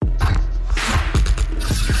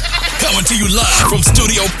to you live from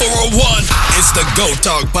Studio 401. It's the Go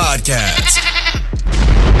Talk Podcast.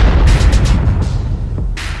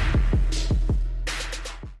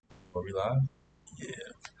 Are we live? Yeah.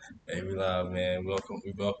 Hey, we live, man. Welcome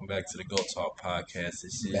back to the Go Talk Podcast.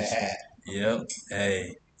 This is Yep.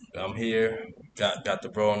 Hey, I'm here. Got the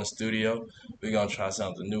bro in the studio. We're gonna try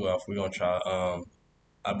something new out. We're gonna try.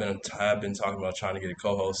 I've been talking about trying to get a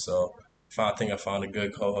co-host. So I think I found a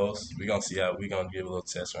good co-host. We're gonna see how we gonna give a little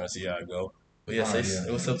test run and see how it go. But yeah, say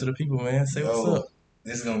what's up to the people, man. Say what's up.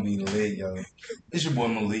 This is gonna be lit, yo. It's your boy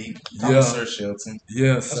Malik. Yeah. I'm Sir Shelton.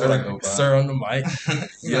 Yeah, That's what I go by. sir on the mic.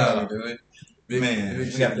 You know how we do it. Man, big we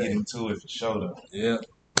shit gotta there. get into it for sure, though. Yeah.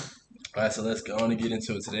 All right, so let's go on and get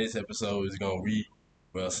into it. Today's episode is going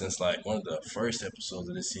to since like one of the first episodes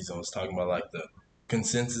of this season was talking about like the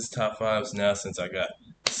consensus top fives. Now, since I got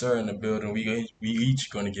Sir in the building, we each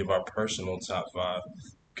going to give our personal top five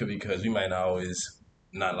because we might not always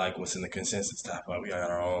not like what's in the consensus top five. We got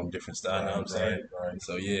our own different style, you know what I'm saying? Right.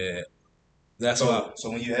 So, yeah, that's why.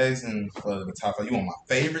 So when you asking for the top five, you want my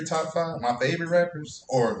favorite top five, my favorite rappers,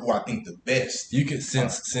 or who I think the best? You can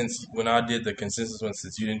since when I did the consensus one,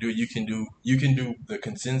 since you didn't do it, you can do the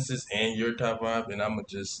consensus and your top five, and I'm gonna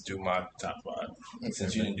just do my top five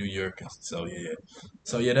since you didn't do your. So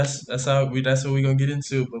yeah, that's what we're gonna get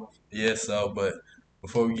into. But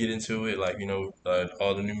before we get into it, like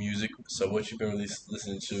all the new music. So what you been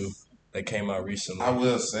listening to that came out recently? I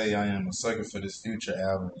will say I am a sucker for this Future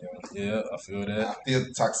album, yo. Yeah, I feel that. I feel the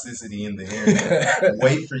toxicity in the air.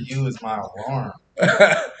 Wait for you is my alarm.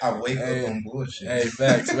 I wake up on bullshit. Hey,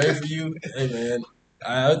 facts. Wait for you. Hey, man.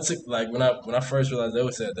 I took like when I first realized that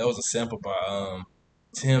was a sample by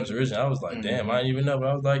Tim's original. I was like, damn, I didn't even know. But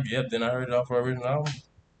I was like, yep. Then I heard it off her original album.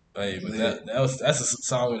 Hey, but that's a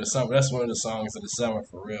song of the summer. That's one of the songs of the summer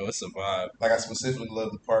for real. It's a vibe. Like I specifically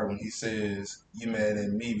love the part when he says, "You mad at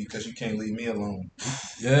me because you can't leave me alone."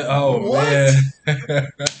 Yeah. Oh What? man.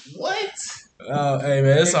 What? Oh, hey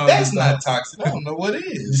man, that song. That's not toxic. I don't know what it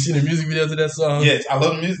You is. see the music video to that song? Yes, I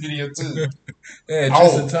love the music video too. Yeah,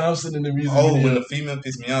 Tristan Thompson in the music video. When the female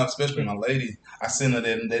pissed me off, especially my lady, I sent her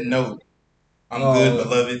that note. I'm Oh. good,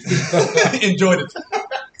 beloved. Enjoyed it.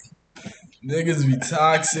 Niggas be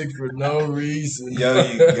toxic for no reason. Yo,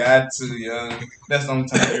 you got to, yo. That's the only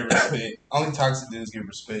time I get respect. Only toxic dudes get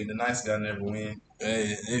respect. The nice guy never win.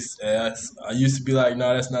 Hey, I used to be like,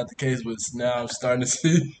 no, that's not the case, but now I'm starting to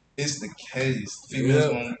see. It's the case.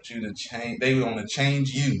 Females want you to change. They want to change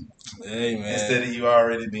you Hey, man. instead of you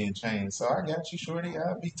already being changed. So I got you, shorty.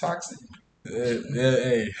 I'll be toxic.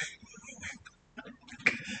 Hey.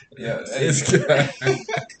 Yeah, It's good.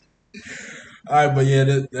 All right, but yeah,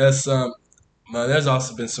 that's there's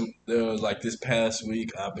also been there was like this past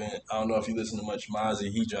week, I don't know if you listen to much Mozzie,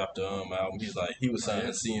 he dropped the album. He was signed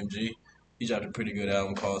to CMG. He dropped a pretty good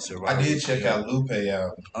album called Survivor. I did check out Lupe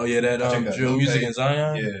album. Oh yeah, that Drill Music in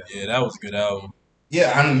Zion? Yeah, that was a good album.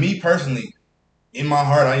 Yeah, me personally, in my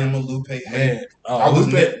heart, I am a Lupe hater. Man, I was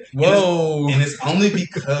Lupe. Whoa. And it's only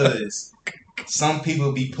because some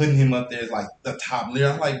people be putting him up there as like the top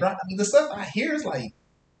lyric. I'm like, bro, the stuff I hear is like,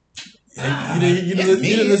 You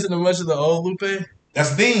didn't listen to much of the old Lupe? That's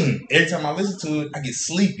the thing. Every time I listen to it, I get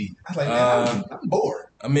sleepy. I was like, man, I'm bored.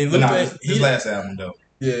 I mean, But Lupe, his last album though.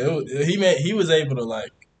 Yeah, he was able to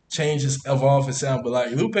like evolve his sound, but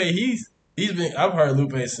like Lupe, I've heard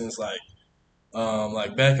Lupe since like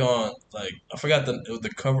back on like I forgot the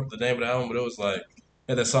name of the album, but it was like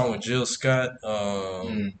had that song with Jill Scott.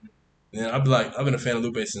 Yeah, I've been a fan of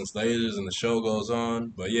Lupe since Lasers and the Show Goes On.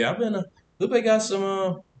 But yeah, Lupe got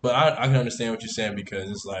some but I can understand what you're saying because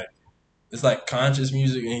it's like conscious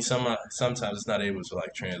music and sometimes it's not able to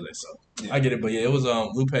like translate. So yeah. I get it, but yeah, it was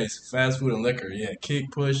Lupe's Fast Food and Liquor. Yeah,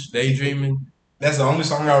 Kick Push, Daydreaming. That's the only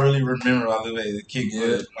song I really remember about Lupe. The Kick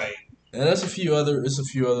Push, like. And there's a few others,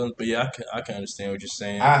 but yeah, I can understand what you're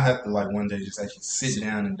saying. I have to like one day just actually sit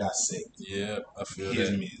down and dissect. Yeah, I feel his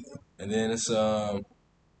that. music. And then it's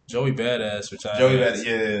Joey Badass, which I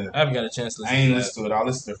haven't got a chance to listen to. I ain't listened to it. I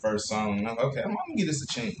listened to the first song and I'm like, okay, I'm gonna give this a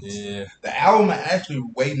chance. Yeah. The album I'm actually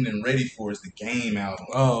waiting and ready for is the Game album.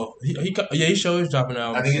 Oh, he showed he's dropping an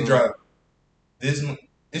album. I think it dropped this month.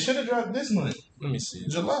 It should have dropped this month. Let me see.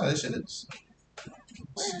 July. It should have.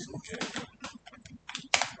 Okay.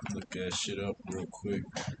 Look that shit up real quick.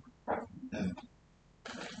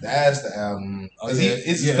 That's the album. Oh, yeah.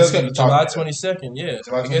 It's July 22nd. Yeah.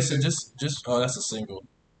 July 22nd? I guess it just that's a single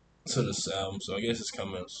to this album, so I guess it's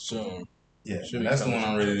coming soon. Yeah, that's the one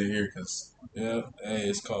I'm ready to hear. Cause yeah, hey,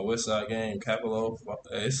 it's called West Side Game, Capitol.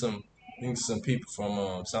 Hey, it's some people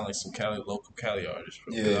from sound like some local Cali artists.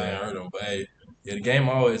 I ain't heard them, but hey, yeah, the Game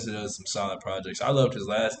always does some solid projects. I loved his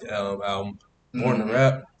last album, Born to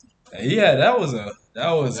Rap. Yeah, that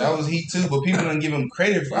was he too, but people didn't give him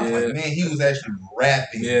credit for. I was Yeah. like, man, he was actually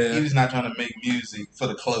rapping. Yeah. He was not trying to make music for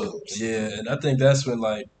the clubs. Yeah, and I think that's when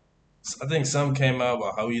I think some came out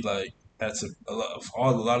about how he had to a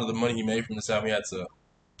lot of the money he made from this album he had to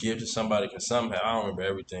give to somebody because somehow I don't remember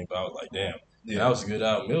everything, but I was like, damn, that was a good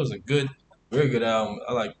album. It was a very good album.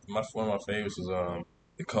 I like one of my favorites was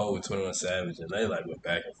The Code with 21 Savage, and they went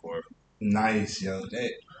back and forth. Nice, yo.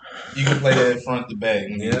 That you can play that front to back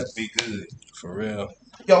and be good. For real.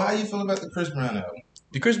 Yo, how you feel about the Chris Brown album?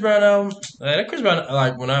 The Chris Brown album, that Chris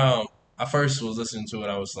Brown, when I first was listening to it,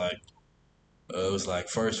 I was like, it was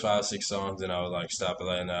first 5-6 songs, and I was stop it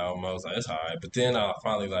like now. I was like, it's alright. But then I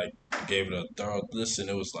finally gave it a thorough listen.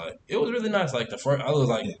 It was really nice.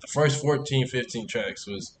 The first 14, 15 tracks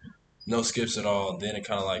was no skips at all. Then it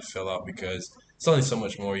kind of fell off because it's only so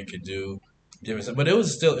much more you could do. But it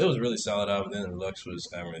was really solid album. Then Lux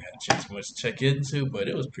I haven't really had a chance much to check into, but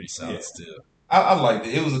it was pretty solid still. I liked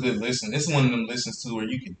it. It was a good listen. It's one of them listens too where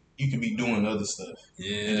you could be doing other stuff.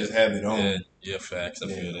 Yeah, and just have it on. Yeah, facts. I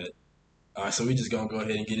feel that. All right, so we just gonna go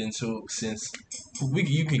ahead and get into it since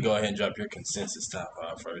you can go ahead and drop your consensus top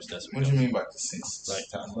 5 first. That's what do you mean by consensus?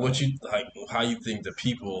 Top 5? What you how you think the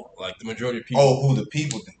people, the majority of people. Oh, who the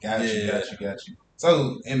people think? Got you.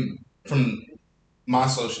 So, from my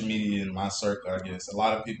social media and my circle, I guess a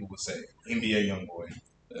lot of people would say NBA YoungBoy.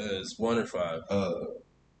 It's 1 or 5.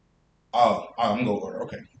 I'm gonna go order.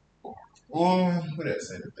 Okay. Well, who did I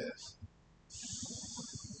say the best?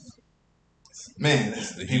 Man,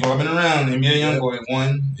 the people I've been around. NBA YoungBoy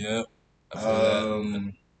 1. Yep.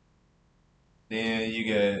 Then you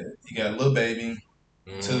got Lil Baby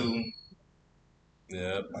 2.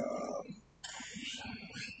 Yep.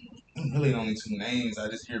 Really only 2 names. I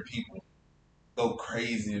just hear people go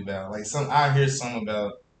crazy about I hear some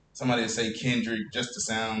about somebody say Kendrick just to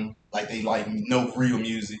sound like they no real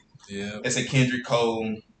music. Yeah. They say Kendrick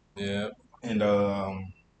Cole. Yeah. And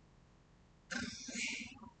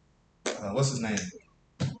what's his name?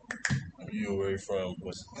 You where you from?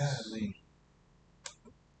 Godly.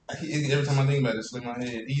 Every time I think about it, it's in my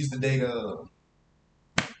head. He used to date God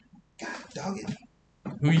dog it.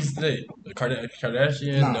 Who used to date? The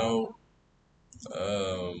Kardashian? No.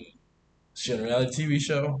 She on a reality TV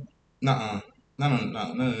show? None of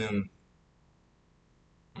them.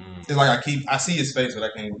 It's I see his face, but I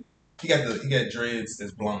can't. He got dreads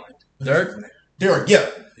that's blonde. Dirk, yeah.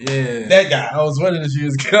 That guy. I was wondering if she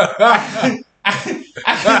was I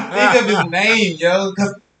can't think of his name, yo,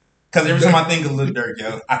 because every time I think of Lil Durk,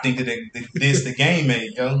 yo, I think of this the game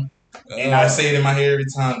made, yo, and I say it in my head every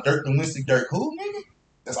time. Dirk the Winston Dirk, who nigga?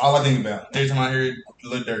 That's all I think about every time I hear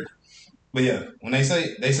Lil Durk. But yeah, when they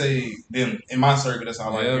say them in my circle, that's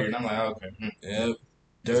all I hear, and I'm like, okay. Yep.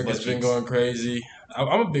 Dirk has been going crazy.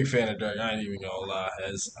 I'm a big fan of Dirk. I ain't even gonna lie.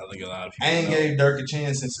 As I think a lot of people. I ain't gave Dirk a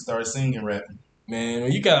chance since he started singing rapping. Man,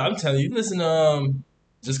 I'm telling you, listen.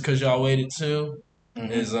 Just cause y'all waited too.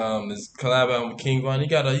 His collab album with King Von. He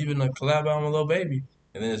got even a collab album with Lil Baby,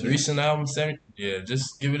 and then his recent album,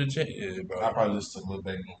 just give it a chance, bro. I probably listen to Lil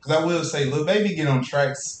Baby because I will say Lil Baby get on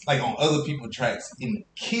tracks on other people's tracks and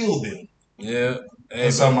kill them. Yeah,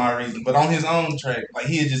 for some odd reason, but on his own track,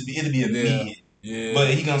 it'd be a mid. Yeah,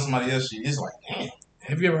 but he got somebody else shit. It's damn.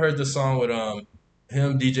 Have you ever heard the song with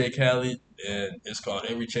him, DJ Khaled, and it's called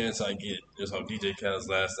Every Chance I Get? It's on DJ Khaled's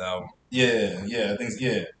last album. Yeah, I think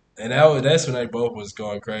And that's when they both was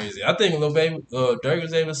going crazy. I think Lil Baby, Dirk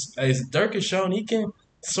was able. Dirk has shown he can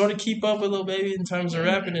sort of keep up with Lil Baby in terms of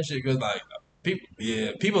rapping and shit. Cause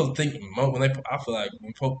people think I feel like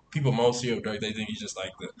when people most hear of Dirk, they think he's just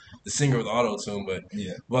the singer with auto tune.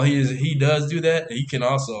 But he does do that. He can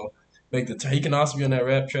also he can also be on that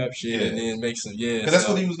rap trap shit and then make some Because that's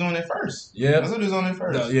what he was doing at first. Yeah, that's what he was on at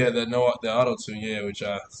first. The auto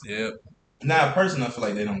tune. Now, a person I feel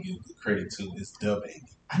like they don't give credit to is DaBaby.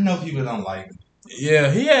 I know people don't like him. Yeah,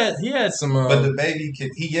 he had some. But DaBaby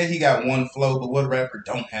he got one flow, but what rapper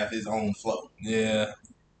don't have his own flow? Yeah,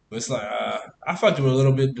 but it's I fucked with a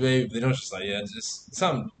little bit, DaBaby. They don't just just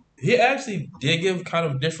something. He actually did give kind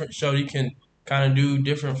of different show. He can kind of do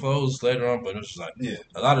different flows later on, but it was just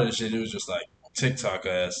a lot of the shit. It was just TikTok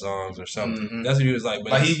ass songs or something. Mm-hmm. That's what he was like.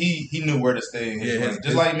 But he knew where to stay.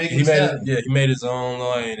 Just like making he made his own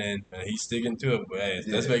line and he's sticking to it. But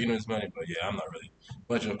that's making him his money. But I'm not really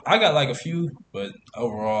much of. I got a few, but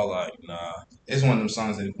overall, nah. It's one of them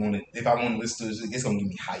songs that if I want to listen to it, it's gonna give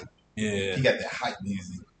me hype. Yeah, he got that hype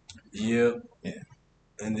music. Yep. Yeah.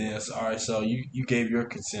 And then all right, so you gave your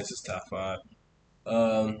consensus top 5.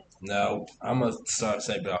 Now I'm gonna start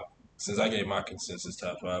saying about. Since I gave my consensus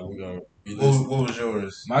top 5, we're gonna. What was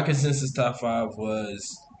yours? My consensus top 5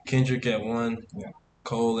 was Kendrick at 1,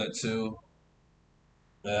 Cole at 2.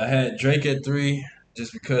 I had Drake at 3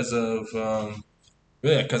 just because of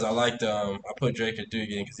because I liked I put Drake at 3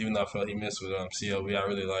 again because even though I felt he missed with CLB, I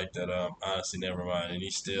really liked that honestly never mind, and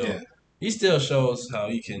Yeah. he still shows how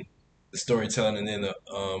he can the storytelling, and then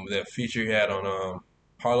that feature he had on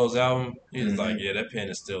Harlow's album, he was like, yeah, that pen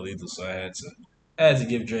is still lethal, so I had to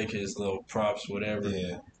give Drake his little props, whatever.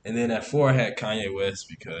 Yeah. And then at 4 I had Kanye West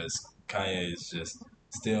because Kanye is just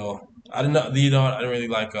still I didn't know I didn't really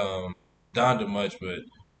like Donda much, but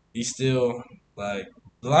he's still like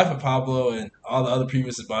the life of Pablo and all the other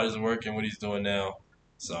previous bodies of work and what he's doing now.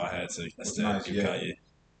 So I had to still nice, give yeah. Kanye.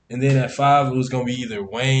 And then at 5 it was gonna be either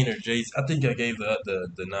Wayne or Jay. I think I gave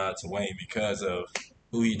the nod to Wayne because of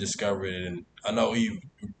who he discovered, and I know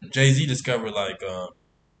Jay Z discovered like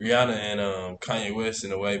Rihanna and Kanye West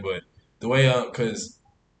in a way, but the way because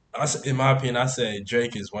in my opinion, I say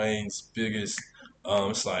Drake is Wayne's biggest.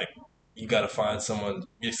 It's like you got to find someone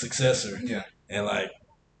your successor, Yeah. and like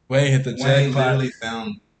Wayne hit the Wayne jackpot. literally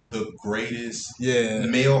found the greatest Yeah,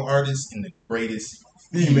 male artist and the greatest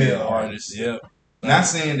female artist. Yep. Not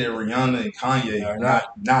saying that Rihanna and Kanye Are are not.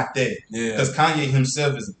 not that. Yeah. Because Kanye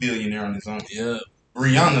himself is a billionaire on his own. Yeah.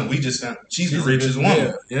 Rihanna, we just found she's the richest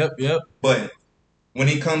woman. Yeah. Yep. But when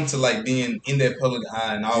it comes to like being in that public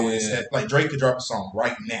eye and always Yeah. have, like Drake could drop a song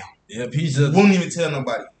right now. Yep. He's We just won't even tell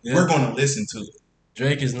nobody. Yeah. We're gonna listen to it.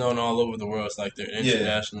 Drake is known all over the world. It's like their Yeah.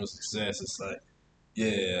 international success. It's like,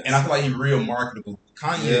 yeah. And I feel like he's real marketable.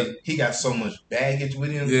 Kanye, Yeah. he got so much baggage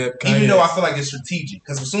with him. Yeah, Even Kanye- though I feel like it's strategic.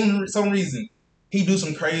 Because for some reason, he do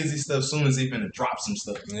some crazy stuff soon as he finna drop some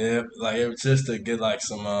stuff. Yeah, like it was just to get like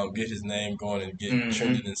some get his name going and get Mhm.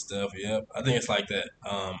 trending and stuff. Yep, I think it's like that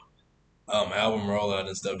album rollout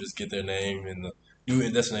and stuff. Just get their name and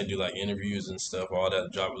that's when they do like interviews and stuff. All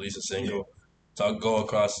that drop release a single, go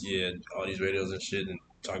across all these radios and shit and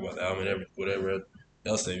talk about the album and whatever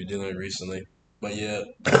else they be dealing with recently. But yeah,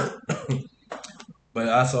 but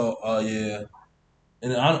also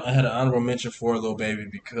And I had an honorable mention for Lil Baby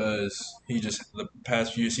because the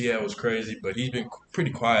past few years he had was crazy, but he's been pretty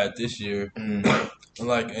quiet this year. And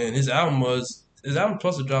his album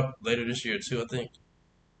supposed to drop later this year too. I think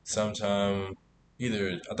sometime I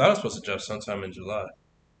thought it was supposed to drop sometime in July,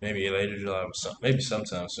 maybe later July, or maybe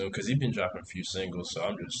sometime soon because he's been dropping a few singles. So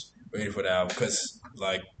I'm just ready for the album because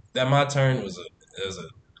like that My Turn was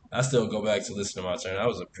I still go back to listen to My Turn. That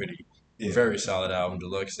was a very solid album,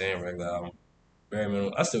 deluxe and regular album. Very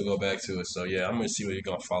minimal. I still go back to it, so yeah, I'm gonna see what he's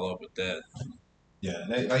gonna follow up with that. Yeah,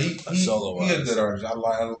 he Solo he a wise. good artist.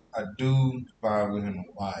 I do vibe with him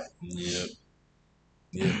a lot. Yep.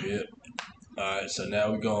 All right, so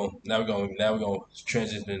now we're gonna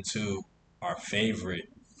transition into our favorite,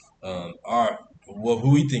 who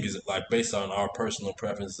we think is like based on our personal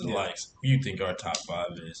preferences and likes. Who you think our top 5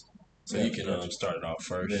 is? So you can start it off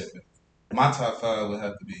first. Yeah. My top 5 would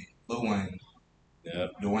have to be Lil Wayne,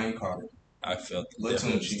 Yep, Dwayne Carter, I felt Lil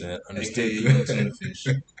definitely Tunechi, understood. aka Young Tuna Fish.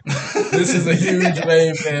 This is a huge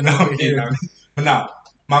Wayne fan over here. But nah,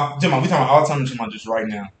 we talking about all time, just right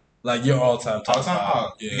now. Like your all-time top All-time, 5.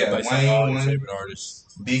 oh, you got based on Wayne all your one. favorite artists.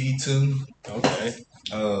 Biggie 2. Okay.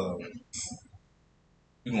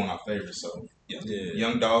 We want our favorites, so Yeah.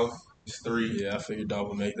 Young Dolph is 3. Yeah, I figured Dog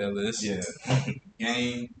would make that list. Yeah.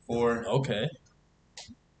 Game 4. Okay.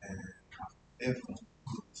 Fifth one.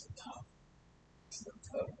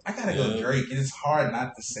 I gotta go Drake. It's hard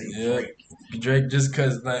not to say Drake. Drake, just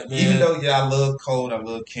because, like, man. Even though, I love Cole, I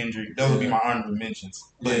love Kendrick. Those would be my honorable mentions.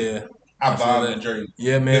 But I vibe with Drake.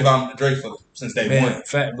 Yeah, man. I've been Drake since day one.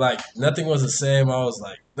 Fact, like, nothing was the same. I was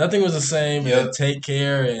like, nothing was the same. Yeah. And Take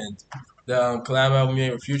Care and the collab album we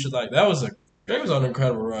made with Future, like, Drake was on an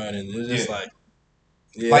incredible run. And it was just like,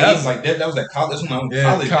 that was at college. That's when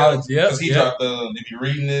I was in college. Yep. Because he dropped If You're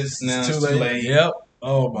Reading This, Now It's Too Late. Yep.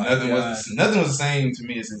 Oh my god. Nothing was the same to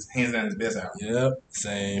me as his hands down his best album. Yep.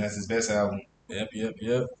 Same. That's his best album. Yep.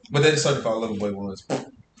 But that Certified Lover Boy was.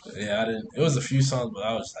 Yeah, I didn't. It was a few songs, but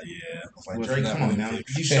I was like, I was like, Drake, come on now.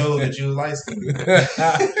 You showed that you were light skinned.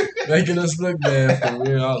 Making us look bad for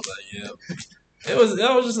real. I was like,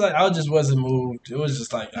 yeah. I just wasn't moved. It was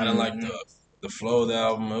just like I didn't like the flow of the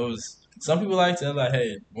album. It was some people liked it. I'm like,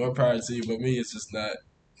 hey, more power to you, but me, it's just not.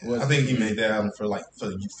 I think he made that album for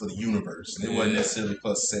the universe. It wasn't necessarily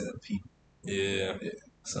for a set of people. Yeah.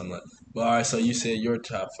 Something like. But all right, so you said your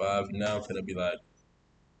top 5. Now I'm gonna be like,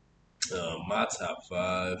 my top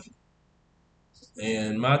 5.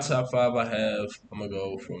 And my top 5, I'm gonna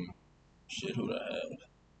go from shit. Who do I have?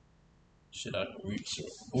 Shit, I can reach.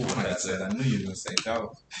 Like I said, I knew you were gonna say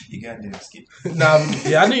Dolph. You goddamn skip.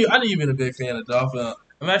 I knew you've been a big fan of Dolph. I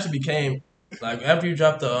actually became like after you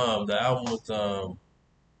dropped the album with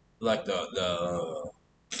like the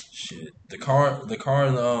car and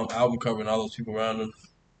the album cover and all those people around him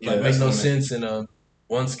Yeah, like make that's no what I meant. sense in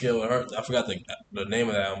one scale of her. I forgot the name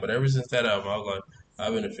of that album, but ever since that album, I was like,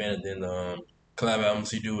 I've been a fan of the collab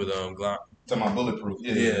albums he do with Glock. Talking about Bulletproof.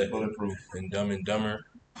 Yeah, Bulletproof. and Dumb and Dumber.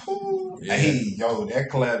 Yeah, Hey, yo, that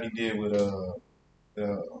collab he did with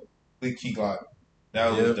Big Key Glock,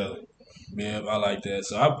 that was Yep. dope. yeah, I like that.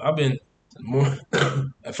 So I've been more.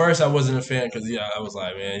 At first, I wasn't a fan because I was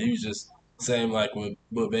like, man, he was just same like with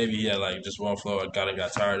Baby. He had like just one flow. I kind of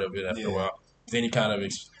got tired of it after a Yeah. while. Then he kind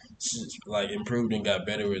of like improved and got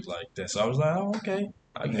better with like that. So I was like, oh, okay.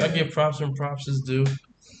 I Yeah. give props when props is due.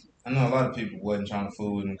 I know a lot of people wasn't trying to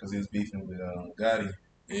fool with him because he was beefing with Gotti,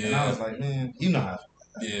 and I Yeah, was like, man, you know how.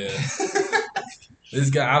 yeah. This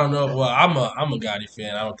guy, I don't know. Well, I'm a Gotti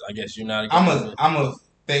fan. I guess you're not a Gotti fan. I'm a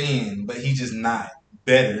fan, but he's just not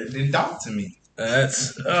better than Doc to me.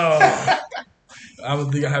 That's I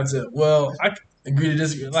would think I have to. Well, I agree to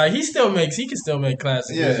disagree. Like he can still make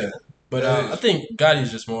classic music. But I think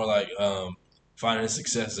Gotti's just more like finding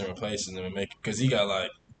success and replacing them and making because he got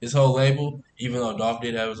like his whole label. Even though Dolph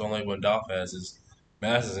did have his own label and Dolph has his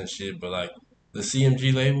masters and shit, but like the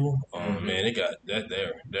CMG label, man, they got that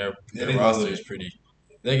their they roster loaded. is pretty.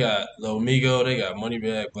 They got Lil Migo, they got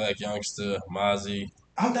Moneybagg, Black Youngster, Mozzie.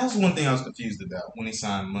 That was one thing I was confused about when he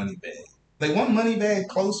signed Moneybagg. Like, one Moneybagg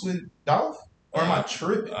close with Dolph, or am I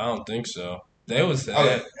tripping? I don't think so. They was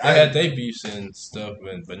Okay, they had their beefs and stuff,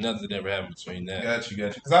 but nothing ever happened between that. Got you.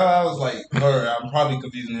 Because I was like, or I'm probably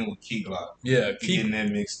confusing him with Key Glock. Yeah, Getting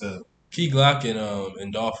that mixed up. Key Glock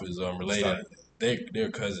and Dolph is related. Like,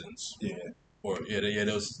 They're cousins. yeah. Or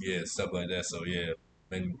stuff like that. So yeah,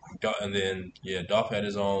 and then Dolph had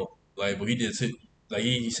his own label. He did too. Like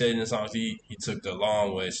he said in the songs, he took the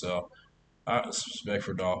long way. So I respect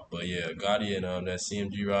for Dolph. But yeah, Gotti and that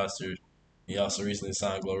CMG roster. He also recently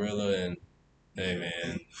signed Glorilla and hey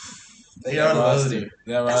man, They are loaded.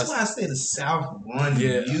 That That's roster. why I say the South run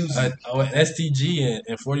music. STG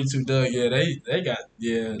and 42 Doug. Yeah, they got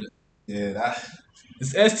Yeah,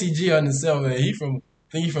 It's STG on himself, man. I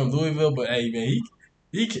think he from Louisville, but hey, man,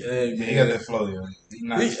 he got that flow, yo.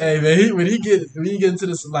 hey man, when he get into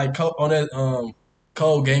this like on that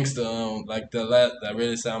Cold Gangster like that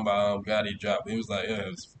really sound by Gotti drop. It was like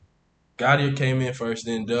Gotti came in first,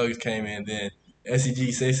 then Doug came in, then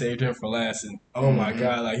SCG saved him for last, and oh my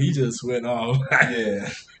god, like he just went off. Yeah.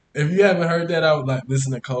 If you haven't heard that, I would like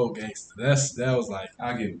listen to Cold Gangster. That was like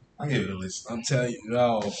I'll give it a listen. I'm telling you,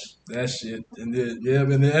 that shit. And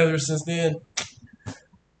then ever since then,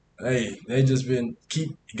 hey, they just been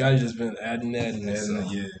Gotti just been adding that and that.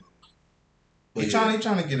 Yeah. But He trying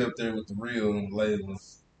to get up there with the real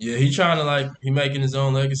labels. Yeah, he trying to like he making his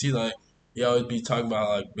own legacy. Like he always be talking about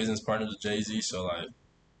like business partners with Jay-Z. So like,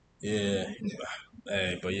 yeah.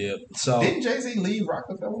 Hey, but yeah. So didn't Jay-Z leave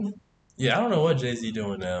Rockefeller? Yeah, I don't know what Jay-Z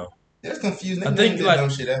doing now. That's confusing. I think like dumb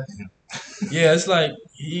shit after him. Yeah, it's like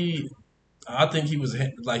I think he was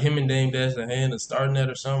like him and Dame Dash the hand of starting that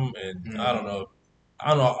or something, and I don't know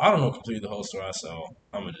completely the whole story. So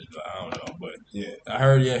I don't know, but yeah, I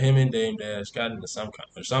heard him and Dame Dash got into some kind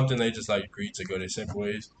or something. They just like agreed to go their separate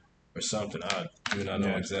ways or something. I do not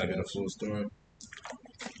know exactly the full story.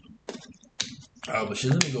 But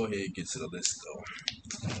shit, let me go ahead and get to the list though.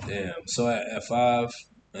 Damn. So at 5,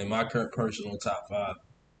 in my current personal top 5,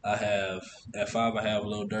 I have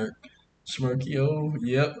Lil Durk. Smirkio,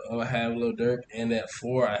 yep, I have Lil Durk, and at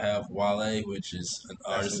 4 I have Wale, which is an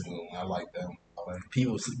artist. I like that one.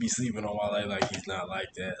 People be sleeping on Wale like he's not like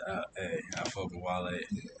that. Hey, I fuck with Wale.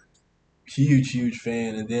 Yeah. Huge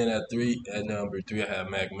fan. And then at number 3 I have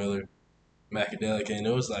Mac Miller, Macadelic, and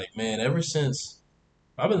it was like, man, ever since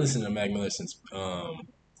I've been listening to Mac Miller since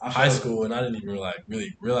high school, and I didn't even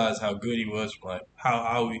really realize how good he was. Like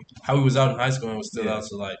how he was out in high school and was still out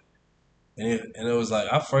to like. And it was like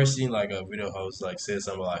I first seen like a video host like said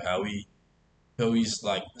something like how he's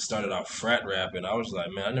like started out frat rapping. I was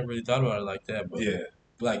like, man, I never really thought about it like that. But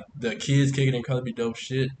like the kids kicking in color be dope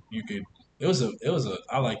shit. It was a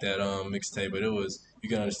I like that mixtape, but you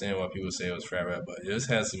can understand why people say it was frat rap. But it just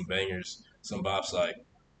had some bangers, some bops like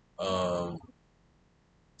the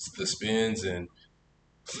Spins and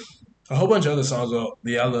a whole bunch of other songs. Well,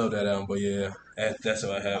 yeah, I love that album. But yeah, that's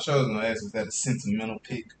what I have. I sure was gonna ask, is that a sentimental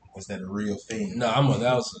pick? Was that a real fan? No,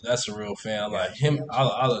 that's a real fan. I like him.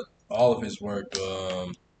 I all of his work.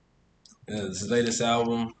 His latest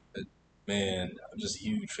album, man, I'm just a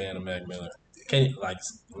huge fan of Mac Miller. I'm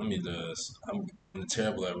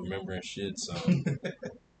terrible at remembering shit, so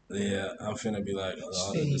yeah, I'm finna be like,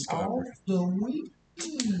 the week.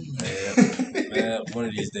 Man, one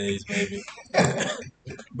of these days, maybe.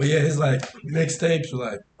 But yeah, his like mixtapes were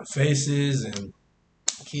like Faces and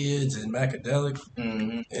Kids and Macadelic,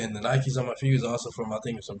 Mm-hmm. and the Nikes on my feet was also from I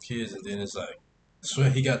think some Kids, and then it's like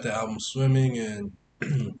he got the album Swimming and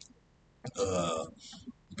uh,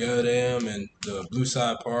 Goddamn and the Blue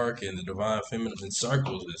Side Park and the Divine Feminine and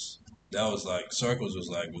Circles was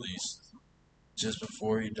like released just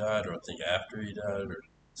before he died or I think after he died or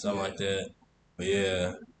something like that. But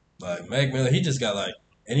yeah, like Mac Miller, he just got like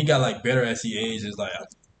and he got like better as he aged. It's like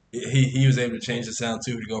he was able to change the sound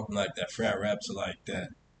too to go from like that frat rap to like that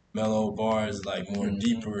mellow bars, like more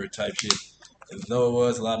deeper type shit. And though it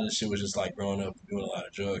was a lot of the shit was just like growing up doing a lot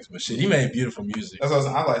of drugs, but shit, he made beautiful music. That's what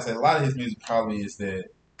I like to say. A lot of his music probably is that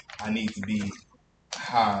I need to be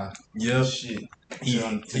high. Yep, Shit. To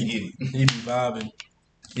get it. He be vibing.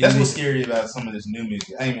 That's what's scary about some of this new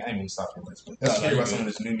music. I ain't even stop for this, but that's scary about some of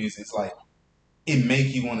this new music. It's like it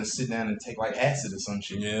make you want to sit down and take like acid or some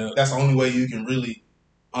shit. Yeah, that's the only way you can really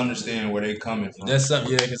understand where they coming from. That's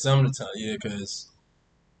something. Yeah, because some of the time,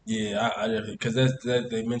 because that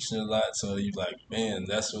they mention it a lot. So you like, man,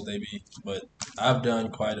 that's what they be. But I've done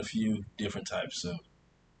quite a few different types of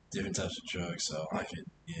drugs, so I could,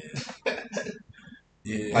 yeah.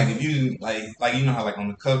 Like if you like you know how like on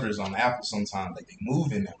the covers on Apple sometimes like they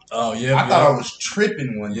move in them. Oh yeah, I thought I was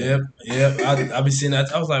tripping one day. Yep. I be seeing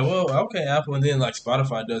that. I was like, whoa, okay, Apple, and then like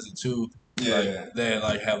Spotify does it too. Yeah, like, they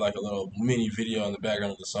like have like a little mini video in the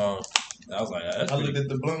background of the song. And I was like, I looked at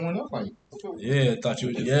the blunt one. I was like, yeah, thought you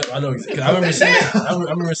would. Yeah, I know. I remember seeing it. I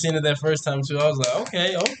remember seeing it that first time too. I was like,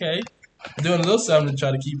 okay, doing a little something to try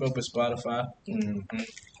to keep up with Spotify. Mm-hmm.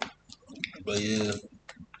 But yeah,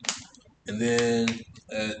 and then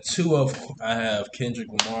I have Kendrick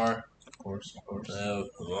Lamar. Of course.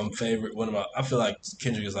 I'm favorite. I feel like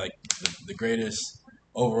Kendrick is like the greatest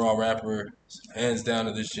overall rapper, hands down,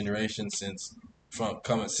 of this generation since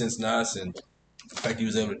Nas, and the fact he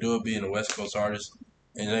was able to do it, being a West Coast artist,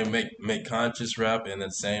 and they make conscious rap, and at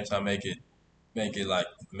the same time make it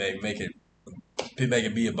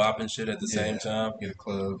be a bop and shit at the same time. Get a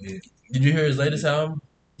club. Yeah. Did you hear his latest album?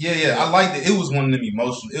 Yeah, I liked it. It was one of them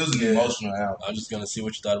emotional. It was an emotional album. I was just gonna see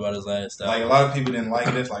what you thought about his last album. Like a lot of people didn't like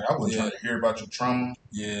it. It's like I wasn't trying to hear about your trauma.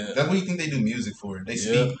 Yeah, that's what you think they do music for. They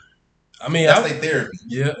speak. I mean, that's their therapy.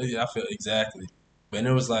 Yeah, I feel exactly. But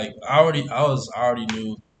it was like I already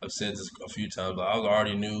knew. I've said this a few times, but I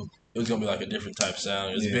already knew it was gonna be like a different type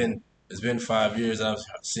sound. It's been 5 years. I've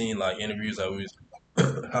seen like interviews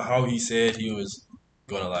how he said he was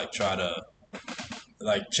gonna like try to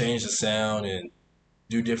like change the sound and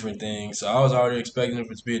do different things. So I was already expecting it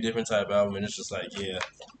to be a different type of album, and it's just like, yeah.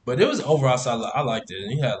 But it was overall solid. I liked it,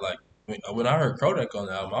 and he had like when I heard Kodak on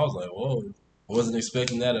the album, I was like, whoa, I wasn't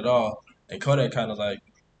expecting that at all. And Kodak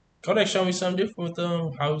showed me something different with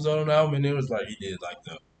how he was on the album, and it was like he did like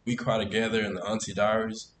the We Cry Together and the Auntie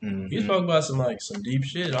Diaries. Mm-hmm. He spoke about some deep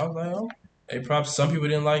shit. I was like, oh, hey, props. Some people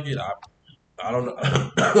didn't like it. I don't know.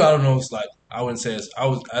 I don't know. It's like I wouldn't say I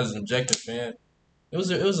was as an objective fan. It was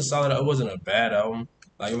a solid. It wasn't a bad album.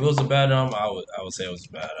 Like if it was a bad album, I would say it was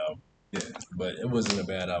a bad album. Yeah, but it wasn't a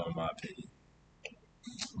bad album in my opinion.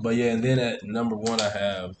 But yeah, and then at number one, I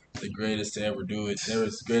have the greatest to ever do it. There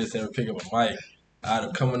was the greatest to ever pick up a mic.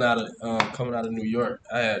 Coming out of New York,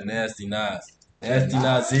 I had Nasty Nas. Nasty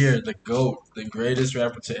Nasir, the GOAT, the greatest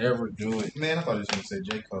rapper to ever do it. Man, I thought you was gonna say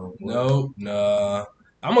J. Cole. No, nah.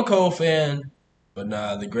 I'm a Cole fan, but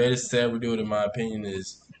nah, the greatest to ever do it in my opinion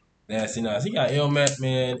is Nasty Nas. He got Illmatic,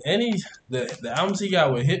 man, and the albums he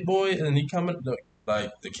got with Hit Boy, and he coming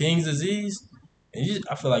like the King's Disease, and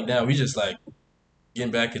I feel like now we just like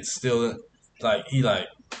getting back. It's still like he like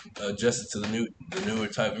adjusted to the newer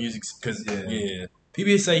type music because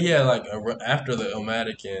people say he had like after the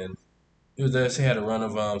Illmatic and he had a run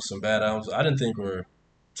of some bad albums. I didn't think were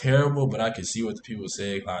terrible, but I could see what the people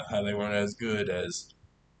say like how they weren't as good as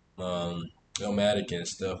Illmatic and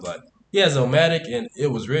stuff. Like he has Illmatic and It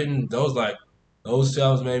Was Written. Those two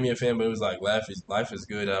albums made me a fan, but it was like Life is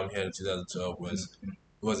Good album he had in 2012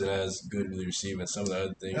 wasn't as goodly received as some of the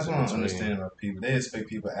other things. That's what I don't understand about people. They expect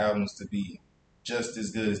people's albums to be just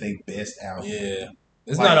as good as their best album. Yeah.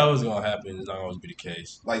 It's not always going to happen. It's not always be the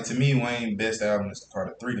case. Like, to me, Wayne's best album is the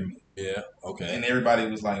Carter 3 to me. Yeah, okay. And everybody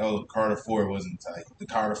was like, oh, Carter 4 wasn't tight. The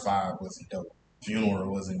Carter 5 wasn't dope.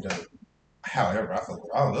 Funeral wasn't dope. However, I fuck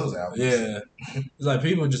with all those albums. Yeah. It's like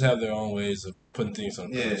people just have their own ways of putting things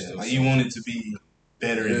on pedestal. Like you want it to be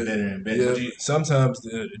better and better and better. Yeah. Sometimes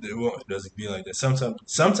it doesn't be like that.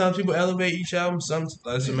 Sometimes people elevate each album.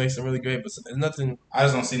 That's what makes them really great. But it's nothing. I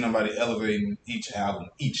just don't see nobody elevating each album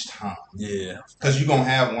each time. Yeah, because you're gonna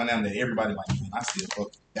have one album that everybody like. Man, I still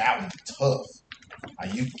fuck that one tough.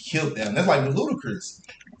 Like, you killed that. And that's like the Ludacris.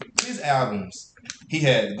 His albums, he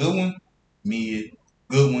had good one, mid,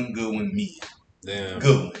 good one, mid. Damn.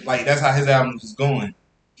 Good one. Like, that's how his albums was going.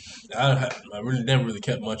 I really never really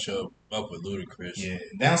kept much up with Ludacris. Yeah.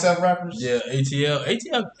 Down South rappers? Yeah,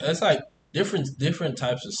 ATL, that's like different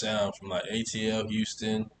types of sound from like ATL,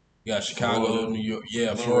 Houston, you got Chicago, Florida. New York, yeah,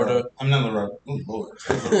 Little Florida. Rock. I'm not Little Rock. Oh, Lord.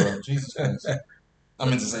 Little Rock. Jesus Christ. I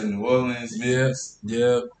meant to say New Orleans.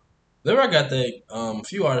 Yeah. Then I got a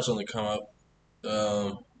few artists on the come up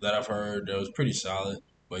that I've heard that was pretty solid.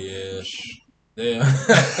 But yeah. Damn.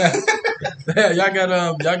 Yeah,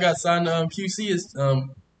 y'all got signed to QC as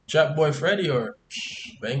Trap Boy Freddy or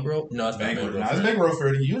Bankroll? No, it's not Bankroll. No, it's Bankroll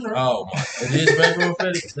Freddy. You was right. Oh my, it is Bankroll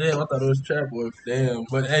Freddy. Damn, I thought it was Trap Boy. Damn,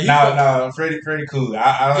 but hey, No, Freddy cool.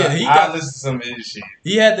 I listened to some of his shit.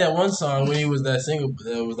 He had that one song when he was that single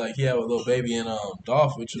that was like he had a little baby in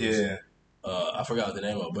Dolph, which was I forgot the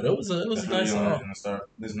name of it, but it was a nice song.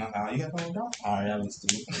 There's not you got one Dolph? All right, I listen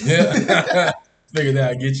to it. Yeah. Figured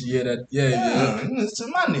that I'd get you. Yeah. You listen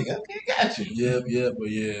to my nigga. Okay, got you. But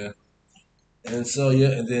yeah. And so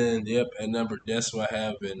and number that's what I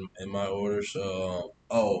have in my order. So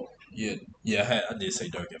I did say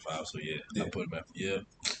Dirk at 5. So I put him at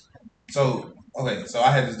So okay, so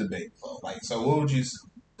I had this debate. Would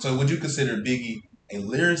you consider Biggie a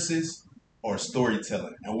lyricist or a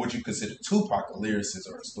storyteller, and would you consider Tupac a lyricist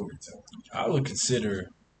or a storyteller? I would consider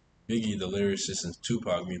Biggie the lyricist and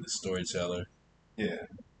Tupac me the storyteller. Yeah,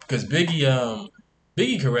 because Biggie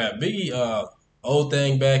can rap. Biggie Old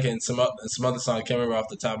Thing Back and some other song I can't remember off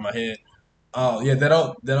the top of my head. Oh yeah, that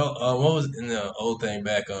old what was in the Old Thing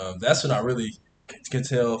Back? That's when I really could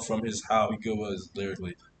tell from how he good was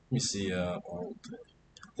lyrically. Let me see. Old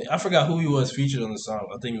Thing. I forgot who he was featured on the song.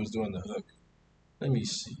 I think he was doing the hook. Let me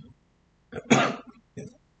see.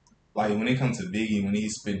 Like when it comes to Biggie, when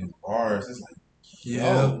he's spitting bars, it's like,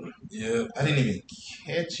 yeah, I didn't even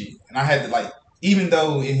catch it, and I had to even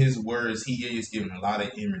though in his words he is giving a lot of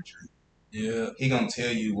imagery. Yeah, he gonna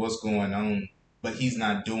tell you what's going on, but he's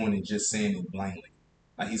not doing it just saying it blindly.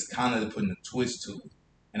 Like he's kind of putting a twist to it,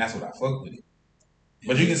 and that's what I fuck with it.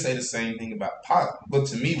 But you can say the same thing about Pac. But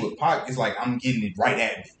to me, with Pac, it's like I'm getting it right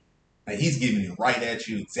at me. Like he's giving it right at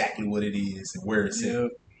you exactly what it is and where it's at.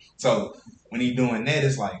 So when he's doing that,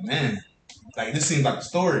 it's like, man, like this seems like a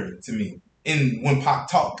story to me. And when Pac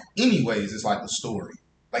talk, anyways, it's like a story.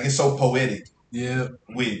 Like it's so poetic. Yeah,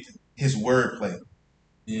 with his wordplay.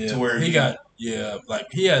 Yeah, to where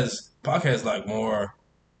Pac has like more.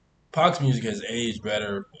 Pac's music has aged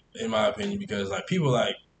better, in my opinion, because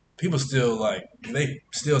people still they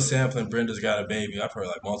still sampling Brenda's Got a Baby. I've heard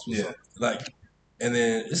like multiple songs. And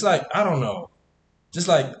then it's like I don't know, just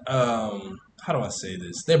like how do I say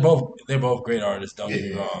this? They're both great artists. Don't get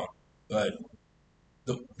me wrong, but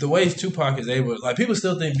the ways Tupac is able, people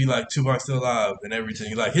still think Tupac's still alive and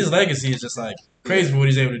everything. Like his legacy is just crazy for what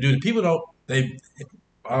he's able to do. People don't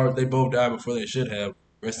they both died before they should have.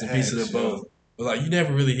 Rest in peace to them both. But you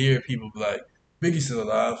never really hear people be like Biggie's still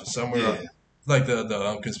alive somewhere. Yeah. Like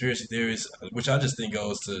the conspiracy theories, which I just think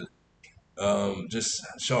goes to just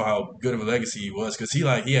show how good of a legacy he was, because he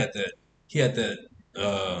had that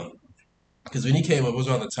because when he came up, it was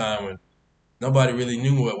around the time when nobody really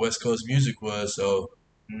knew what West Coast music was. So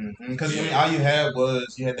because all you had the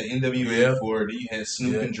NWA for it, you had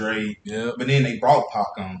Snoop and Dre, but then they brought Pac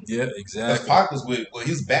on. Yeah, exactly. Because Pac was with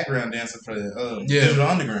his background dancer for the Digital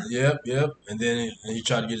Underground. Yep, and then he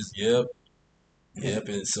tried to get his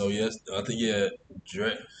and so I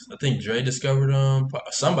think Dre discovered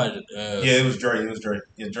somebody. It was Dre.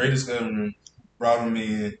 Yeah, Dre discovered him, brought him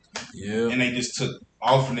in. Yeah, and they just took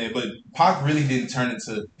off from there. But Pac really didn't turn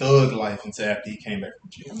into thug life until after he came back from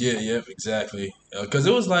jail. Yeah, exactly. Because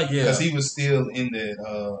it was because he was still in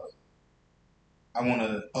that. I want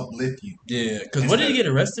to uplift you. Yeah, because what did he get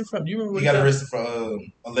arrested from? Do you remember? He got arrested for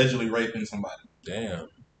allegedly raping somebody. Damn.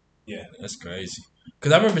 Yeah, that's crazy.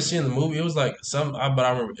 Because I remember seeing the movie. It was but I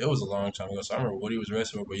remember it was a long time ago, so I remember what he was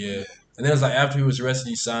arrested for. But yeah, and then it was after he was arrested,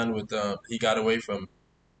 he signed with he got away from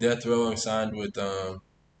Death Row and signed with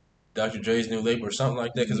Dr. Dre's new label or something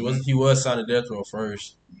like that. Because he was signed to Death Row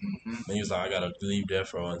first, and he was like, I gotta leave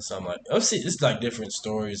Death Row and something like. I've seen it's different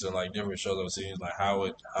stories and different shows I've seen how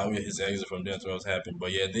his exit from Death Row has happened.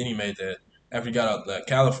 But yeah, then he made that after he got out that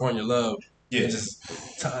California Love. Yeah, just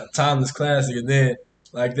timeless classic, and then.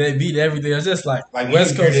 They beat everything. It's just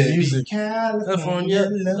West Coast music. California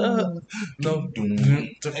love. No.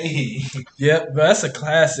 Yep, but that's a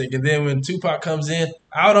classic. And then when Tupac comes in,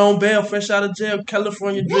 out on bail, fresh out of jail,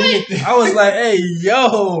 California dreaming, I was like, hey,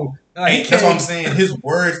 yo. That's what I'm saying. His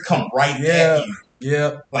words come right at you.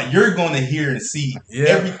 Yep. You're going to hear and see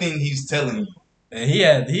everything he's telling you. And he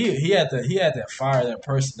had that fire, that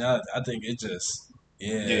personality. I think it just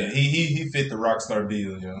Yeah, he fit the rock star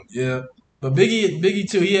bill, yo. yeah. But Biggie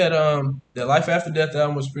too. He had that Life After Death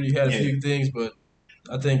album was pretty. Had a Yeah. few things, but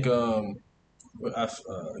I think the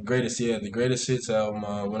greatest hits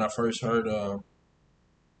album. When I first heard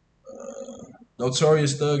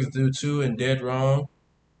Notorious Thugs do too and Dead Wrong.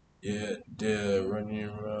 Yeah, Dead Running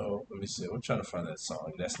Around. Let me see. I'm trying to find that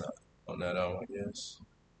song. That's not on that album, I guess.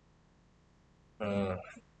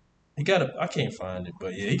 He got I can't find it,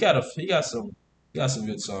 but yeah, he got some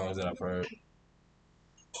good songs that I've heard.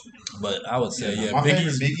 But I would say My favorite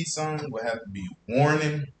Biggie's Biggie song would have to be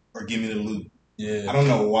 "Warning" or "Give Me the Loot." I yeah. don't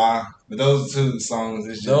know why, but those two songs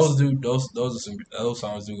is just Those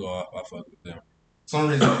songs do go off. I fuck with them. for some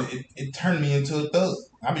reason it turned me into a thug.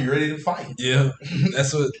 I'd be ready to fight. Yeah,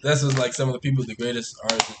 that's what like some of the people, the greatest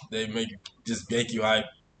artists, they make you hype,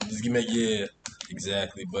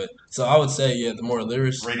 exactly. But so I would say the more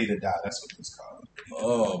lyrics. Ready to die. That's what it's called.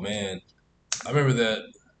 Oh man, I remember that.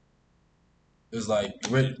 It was like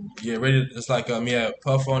ready. It's like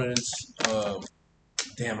Puff on it.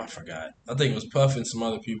 Damn, I forgot. I think it was Puff and some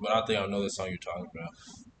other people. But I think I know the song you're talking about.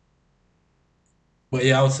 But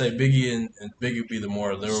yeah, I would say Biggie and Biggie would be the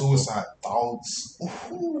more lyrical. Suicide Thoughts.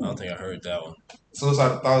 Ooh. I don't think I heard that one.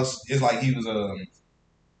 Suicide Thoughts is like he was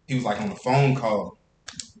like on a phone call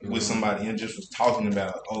with somebody and just was talking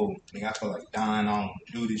about, oh, nigga, I feel like dying. I don't want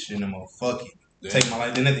to do this shit no more. Fuck it. Damn. Take my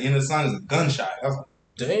life. Then at the end of the song is a gunshot. I was like,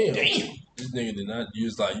 Damn. damn. This nigga did not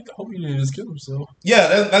use I hope he didn't just kill himself. Yeah,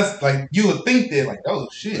 that's like you would think that like, oh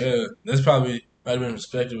shit. Yeah, that's probably might have been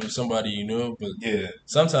respected with somebody you knew, but Yeah.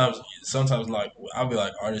 sometimes like I'll be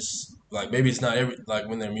like artists like maybe it's not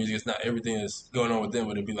when their music it's not everything that's going on with them,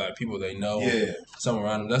 but it'd be like people they know, Yeah. someone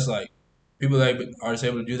around them. That's like people that artists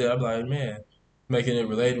able to do that. I'm like, man, making it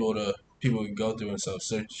relatable to people we go through and stuff,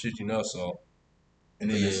 shit you know. So And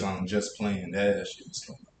then the song Just Playing, that shit was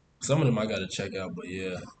fun. some of them I gotta check out, but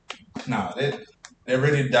yeah. Nah, that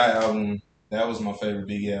Ready to Die album, that was my favorite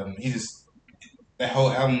Biggie album. That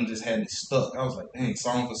whole album just had me stuck. I was like, dang,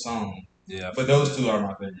 song for song. Yeah, But those two are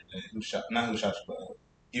my favorite. Who shot you, but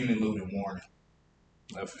Give Me Loot and Warning.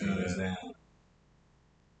 I feel Hands that.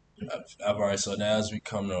 down. All right, so now as we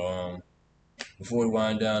come to before we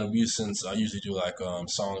wind down, I usually do like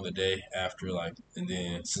song of the day after and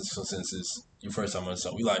then since it's your first time on the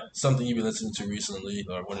song, we like something you've been listening to recently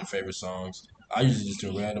or one of your favorite songs. I usually just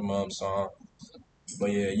do a random song,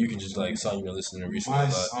 but yeah, you can just like song you've been listening to recently. My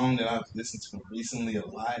song that I've listened to recently a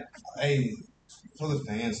lot. Hey, for the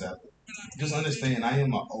fans out there, just understand I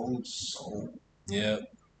am an old soul. Yeah,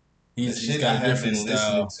 The he's shit I got a have different been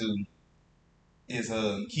style. listening to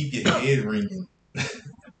is Keep Your Head Ringing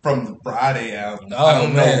from the Friday album. Oh, I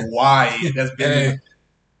don't man. know why that's been Hey.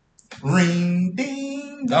 ring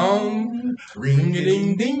ding dong, ring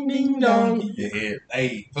ding ding ding dong. Keep your head.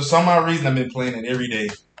 Hey, for some odd reason I've been playing it every day.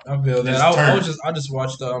 I feel that. Just I just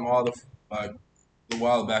watched all the like a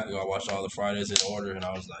while back ago. I watched all the Fridays in order, and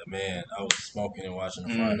I was like, man, I was smoking and watching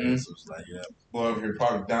the Fridays. It was like, yeah, Boy over here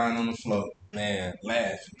probably dying on the floor, man,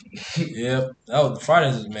 laughing. yep.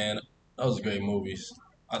 Fridays, man. That was great movies.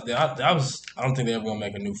 I don't think they're ever gonna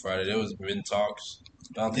make a new Friday. There was been talks.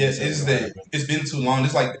 I don't think Yes, it's ever gonna happen. it's been too long.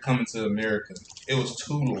 It's like the Coming to America. It was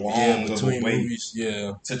too long Yeah, of a between wait movies.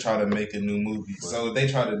 Yeah, to try to make a new movie. So if they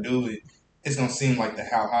try to do it, it's gonna seem like the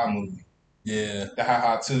How High movie. yeah. The How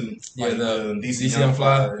High 2. Yeah, like the DC DC Young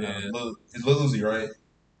Fly, Fly. yeah. It's Lil Uzi, right?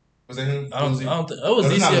 Was that him? I don't Uzi? think it was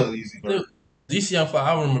No, it's not DC. Lil Uzi, bro. DC Young Fly.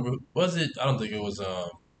 I remember. Was it? I don't think it was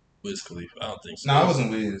Wiz Khalifa. I don't think so. No, it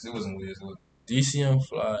wasn't Wiz. It wasn't Wiz. DC Young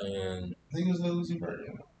Fly and I think it was Lil Uzi Vert.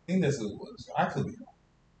 I think that's who it was. I could be.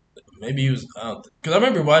 maybe he was. I don't because I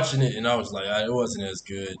remember watching it and I was like, it wasn't as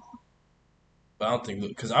good. But I don't think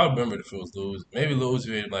because I remember if it was Lil Uzi. Maybe Lil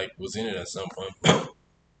Uzi was in it at some point. But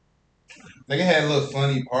Like it had little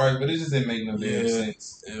funny parts, but it just didn't make no damn Yeah.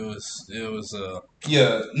 sense. it was.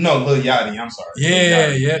 Yeah, no, Lil Yachty. I'm sorry. Yeah,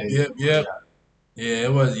 Lil Yachty. yep. Yeah,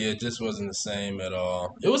 it was. Yeah, it just wasn't the same at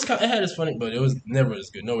all. It was. It had its funny, but it was never as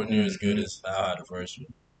good. Nowhere near as good as How High the first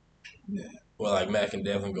one. Yeah. Well, like Mac and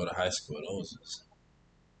Devlin go to high school. Those.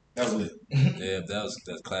 That was lit. Yeah, that's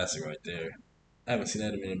classic right there. I haven't seen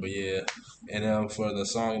that in a minute, but yeah. And for the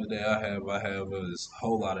song of the day, I have this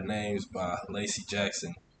Whole Lot of Names by Lacey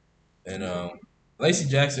Jackson, and Lacey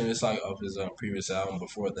Jackson is like off his previous album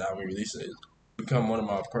before the album release. It's become one of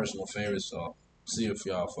my personal favorites. So see if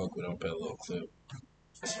y'all fuck with him. Play a little clip.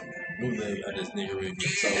 Bootleg, I just nigga rigged it.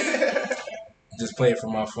 So just play it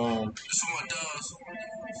from my phone.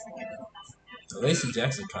 So Lacey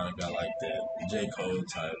Jackson kind of got like that J. Cole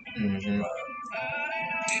type Mm-hmm. vibe.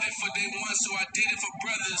 did it for day one, so I did it for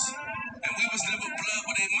brothers. And we was never blood,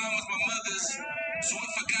 but they mamas my mothers. So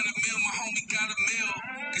if I got a meal, my homie got a meal.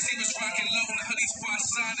 Cause he was rocking low and hoodies for I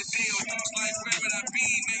signed a deal. Dudes like, where would I be?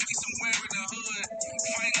 Maybe somewhere in the hood.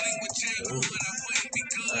 Fighting with Jay Wood, I wouldn't be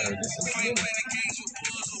good. Fight playing the games with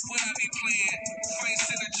Bulls, what would I be playing? Fights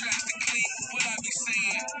in the trash to clean, what would I be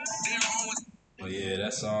saying? They're always. But yeah,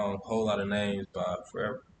 that song, Whole Lot of Names by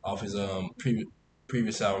Forever, off his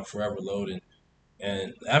previous album, Forever Loading.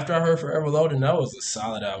 And after I heard Forever Loading, that was a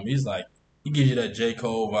solid album. He's like, he gives you that J.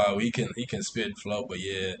 Cole vibe. He can spit and flow. But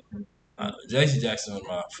yeah, J.C. Jackson is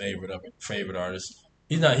my favorite artist.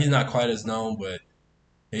 He's not quite as known, but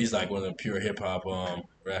he's like one of the pure hip hop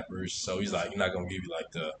rappers. So he's like, he's not gonna give you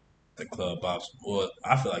like the club bops. Well,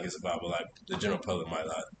 I feel like it's about, but like the general public he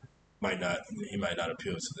might not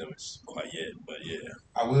appeal to them quite yet. But yeah,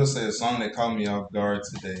 I will say a song that caught me off guard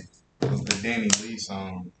today was the Danny Lee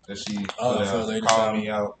song that she put out, Call Me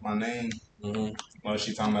Out My Name. Mm-hmm. Well,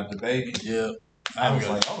 she talking about the baby. Yeah, I was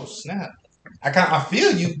like, oh snap. I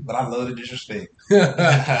feel you, but I love the disrespect.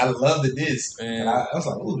 I love the diss. And I was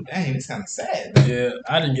like, ooh, dang, it's kind of sad. Yeah,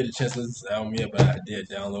 I didn't get a chance to listen to this album yet, but I did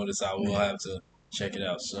download it, so I will have to check it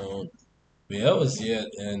out soon. But yeah, that was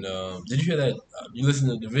and did you hear that? You listened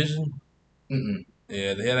to Division? Mm-mm.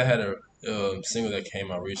 Yeah, they had a single that came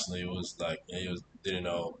out recently. It was like didn't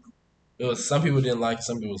know. It was some people didn't like it.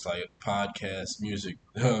 Some people was like a podcast music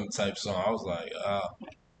type song. I was like,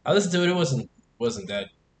 I listened to it. It wasn't that.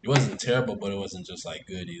 It wasn't terrible, but it wasn't just like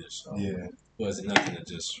good either. So yeah, it wasn't nothing to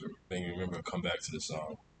just make me remember to come back to the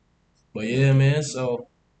song. But yeah, man. So,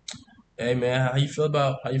 hey, man, how you feel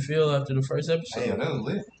after the first episode? Hey, that was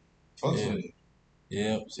lit.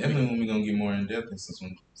 Yeah. Definitely when we gonna get more in depth into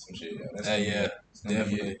some shit. Yeah,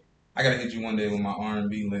 definitely. I gotta hit you one day with my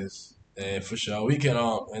R&B list. Yeah, for sure. We can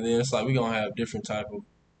and then it's like we gonna have different type of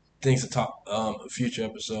things to talk future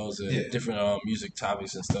episodes and different music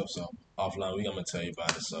topics and stuff. So offline we gonna tell you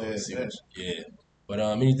about it. So But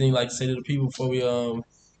anything you like to say to the people before we log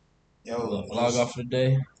off for the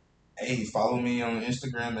day? Hey, follow me on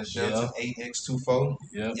Instagram at Shelton8x24.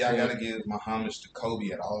 I gotta give my homage to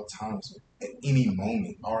Kobe at all times. At any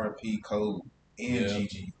moment, RP Kobe and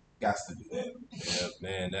GG. Got to do that.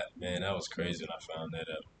 Yeah, that was crazy when I found that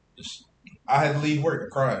out. I had to leave work. I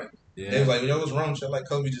cried. Yeah. They was like, yo, what's wrong? Shit, like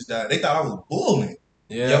Kobe just died. They thought I was bullying.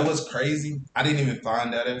 Yeah. Yo, what's crazy? I didn't even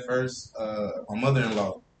find out at first. My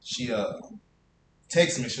mother-in-law, she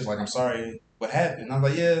texted me. She was like, I'm sorry. What happened? And I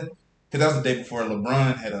was like, yeah. Because that was the day before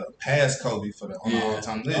LeBron had passed Kobe on the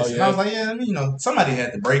all-time list. And I was like, somebody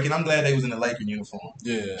had to break it. I'm glad they was in the Laker uniform.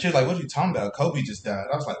 Yeah. She was like, what are you talking about? Kobe just died.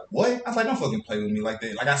 I was like, what? I was like, don't fucking play with me like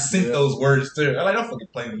that. Like, I sent those words to her. I was like, don't fucking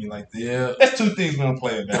play with me like that. Yeah. That's two things we don't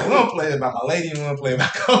play about. We don't play about my lady and we don't play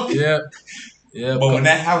about Kobe. Yeah. Yeah. But when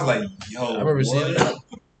that, I was like, yo, I remember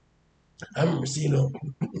seeing them.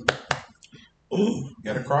 Ooh. You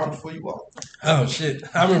gotta crawl before you walk. Oh, shit.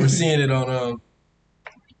 I remember seeing it on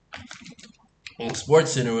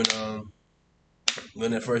Sports Center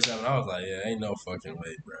when it first happened. I was like, yeah, ain't no fucking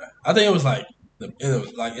way, bro. I think it was like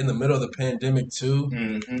in the middle of the pandemic too.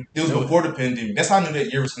 Mm-hmm. It was before the pandemic. That's how I knew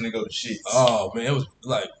that year was gonna go to shit. Oh man, it was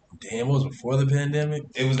like, damn, it was before the pandemic.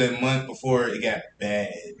 It was that month before it got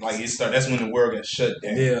bad. Like it started. That's when the world got shut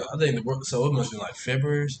down. Yeah, I think so. It must have been like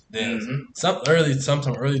February. Then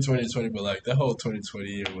sometime early 2020, but like that whole 2020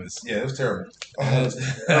 year was. Yeah, it was terrible. It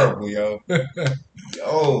was terrible, yo.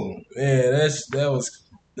 Yo, man, that was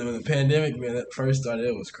when the pandemic, man, that first started.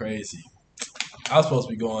 It was crazy. I was supposed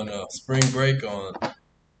to be going spring break on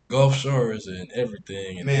Gulf Shores and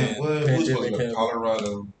everything. And man, we was supposed to go to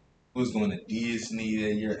Colorado. We was going to Disney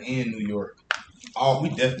that year and New York. We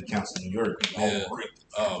definitely canceled New York. Yeah.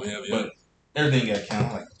 But everything got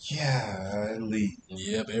canceled. Like, golly.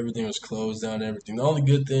 Yep, everything was closed down. Everything. The only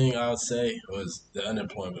good thing I would say was the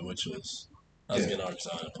unemployment, which was I was getting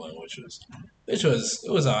Arkansas unemployment, it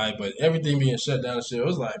was alright. But everything being shut down and shit, it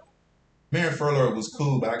was like. Marrying Furlough was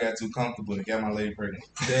cool, but I got too comfortable and got my lady pregnant.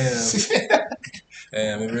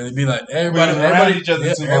 Damn, it really be like everybody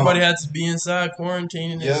had to be inside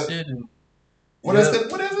quarantining and shit. And what else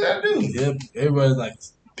that do? Yep, everybody like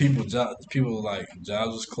people like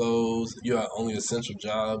jobs was closed. You had only essential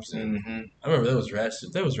jobs, and I remember there was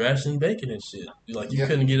ration bacon and shit. Like you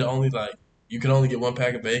couldn't get you could only get one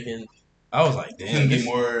pack of bacon. I was like, damn, couldn't get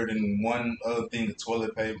more than one other thing of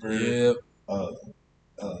toilet paper. Yep.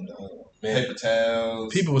 Paper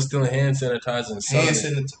towels. People were stealing hand sanitizer and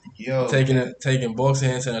selling it. Taking bulk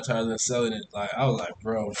hand sanitizer and selling it. Like I was like,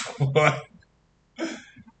 bro, what?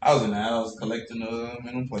 I was in the house collecting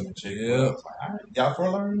unemployment check. Yeah. I was like, all right, y'all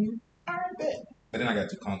furloughing me? All right, bet. But then I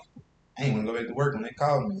got too comfortable. I ain't want to go back to work when they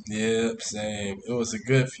called me. Yeah, same. It was a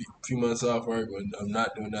good few months off work when I'm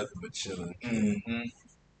not doing nothing but chilling. Mm-hmm.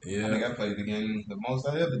 Yeah. I think I played the game the most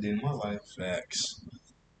I ever did in my life. Facts.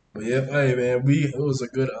 But yeah, hey man, it was a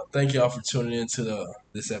good. Thank y'all for tuning in to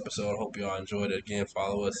this episode. Hope y'all enjoyed it. Again,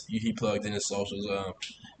 follow us. He plugged in his socials.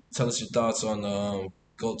 Tell us your thoughts on the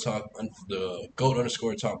Goat Talk, the Goat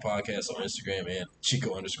 _ Talk podcast on Instagram and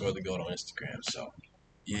Chico _ the Goat on Instagram. So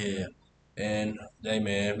yeah, and hey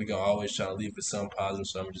man, we gonna always try to leave with something positive.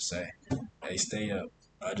 So I'm gonna just say, hey, stay up.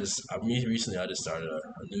 Recently I just started a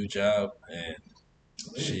new job and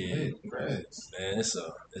shit, Hey, congrats. man, it's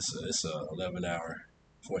a 11-hour.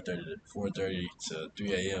 4:30 to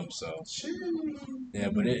 3 a.m. So yeah,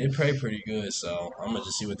 but it paid pretty good. So I'm gonna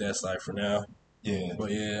just see what that's like for now. Yeah.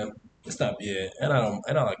 But yeah, it's not and I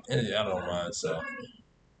don't mind. So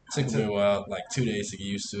it took me a while, like 2 days to get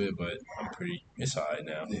used to it, but it's alright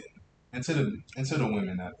now. Yeah. And to the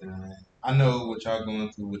women out there, man. I know what y'all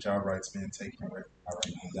going through, what y'all rights being taken away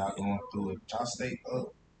right now. Y'all going through it. Y'all stay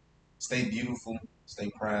up, stay beautiful,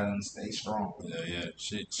 stay proud, and stay strong. Yeah.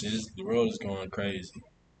 Shit the world is going crazy.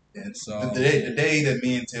 And so the day that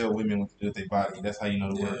men tell women what to do with their body, that's how you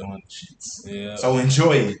know the world going to shits. Yeah. So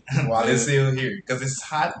enjoy it while it's still here, because it's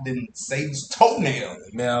hot than Satan's toenail.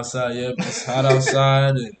 Man, outside, yep, it's hot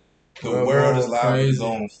outside. And the world is crazy.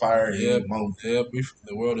 On fire. Yep,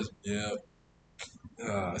 the world is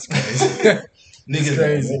it's crazy. Niggas,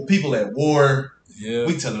 crazy. People at war. Yeah,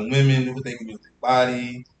 we telling women what they can do with their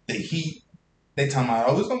body, the heat. They talking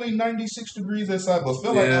about, it's only 96 degrees outside, but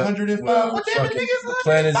feel like 105. Well, whatever, niggas. The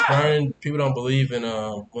planet's burning. People don't believe in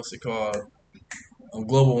what's it called?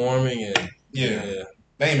 Global warming and they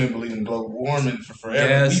ain't been believing in global warming for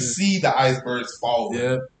forever. We see the icebergs falling.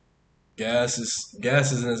 Yep. Gas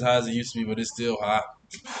isn't as high as it used to be, but it's still hot.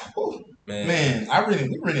 Man,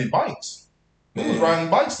 we rented bikes. We was riding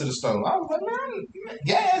bikes to the store. I was like, man,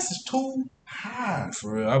 gas is too high.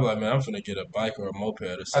 For real, I'm like, man, I'm finna get a bike or a moped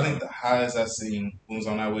or something. I think the highest I seen when was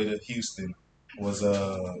on our way to Houston was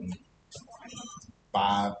 $5.35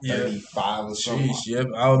 or something. Jeez, yep,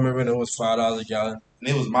 I remember it was $5 a gallon. And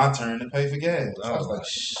it was my turn to pay for gas. I was like,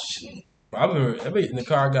 shit. I remember in the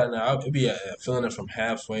car I got now, it'd be filling it from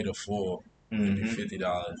halfway to full. Mm-hmm.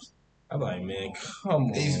 $50. I'm like, man, come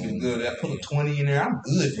on. They used to be good. I put a 20 in there. I'm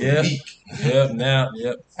good for a week. Yep.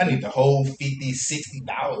 I need the whole $50,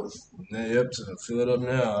 $60. Yep, to fill it up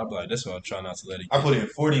now. I'm like, that's why I'm trying not to let it I put in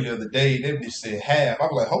 40 the other day. They just said half. I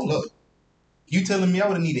was like, hold up. You telling me I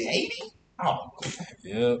would have needed 80? Oh,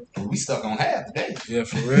 yep. We stuck on half today. Yeah,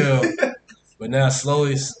 for real. But now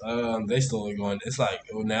slowly, they slowly going. It's like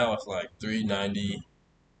now it's like $3.90.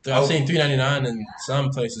 I've seen $3.99 in some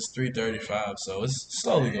places $3.35. So it's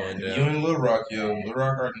slowly going down. You in Little Rock,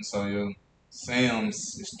 Arkansas, Sam's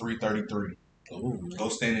is $3.33. Ooh. Go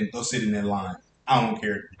sit in that line. I don't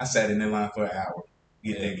care. I sat in that line for an hour.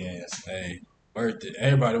 Get that gas. Hey, worth it.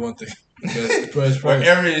 Everybody wants the best price.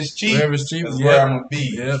 Wherever it's cheap. That's where I'm gonna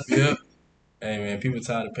be. Yep. Hey man, people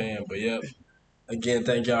tired of paying, but yep. Again,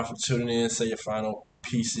 thank y'all for tuning in. Say your final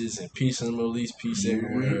pieces and peace in the Middle East, peace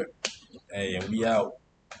everywhere. Hey, and we out.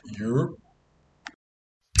 You're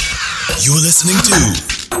listening to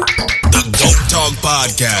the Goat Talk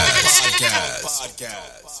Podcast.